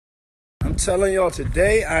telling y'all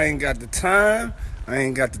today, I ain't got the time. I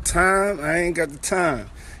ain't got the time.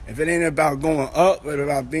 If it ain't about going up, but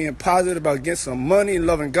about being positive, about getting some money,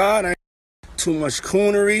 loving God, I ain't too much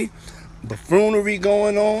coonery, buffoonery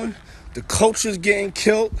going on. The culture's getting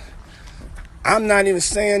killed. I'm not even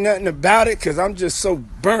saying nothing about it because I'm just so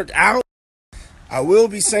burnt out. I will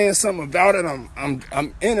be saying something about it.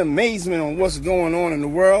 I'm in amazement on what's going on in the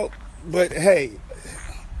world. But hey,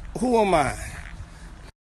 who am I?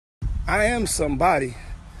 I am somebody.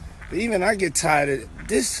 But even I get tired of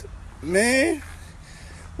this, man.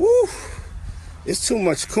 Woo! It's too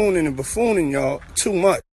much cooning and buffooning, y'all. Too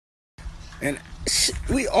much. And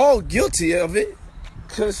we all guilty of it.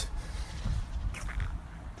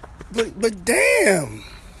 But damn,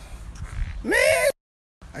 man.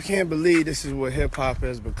 I can't believe this is what hip-hop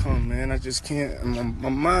has become, man. I just can't. My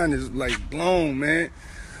mind is, like, blown, man.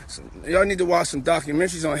 So, y'all need to watch some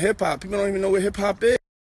documentaries on hip-hop. People don't even know what hip-hop is.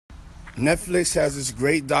 Netflix has this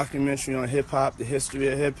great documentary on hip-hop, the history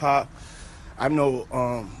of hip-hop. I know,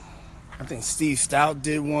 I think Steve Stout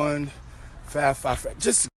did one. Fab Five.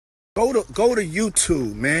 Just go to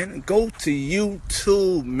YouTube, man. Go to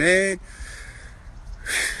YouTube, man.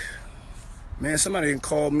 Man, somebody didn't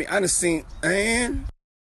call me. I done seen, man.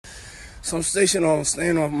 So I'm staying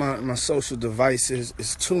off my social devices.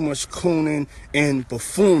 It's too much cooning and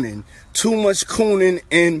buffooning. Too much cooning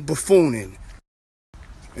and buffooning.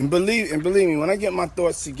 And believe me, when I get my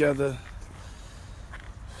thoughts together,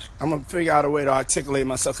 I'm going to figure out a way to articulate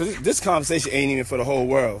myself. Because this conversation ain't even for the whole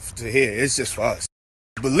world to hear. It's just for us.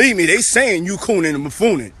 Believe me, they saying you cooning and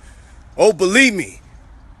buffooning. Oh, believe me.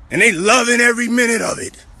 And they loving every minute of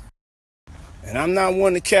it. And I'm not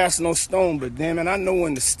one to cast no stone, but damn it, I know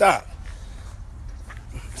when to stop.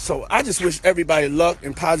 So I just wish everybody luck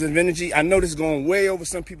and positive energy. I know this is going way over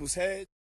some people's heads.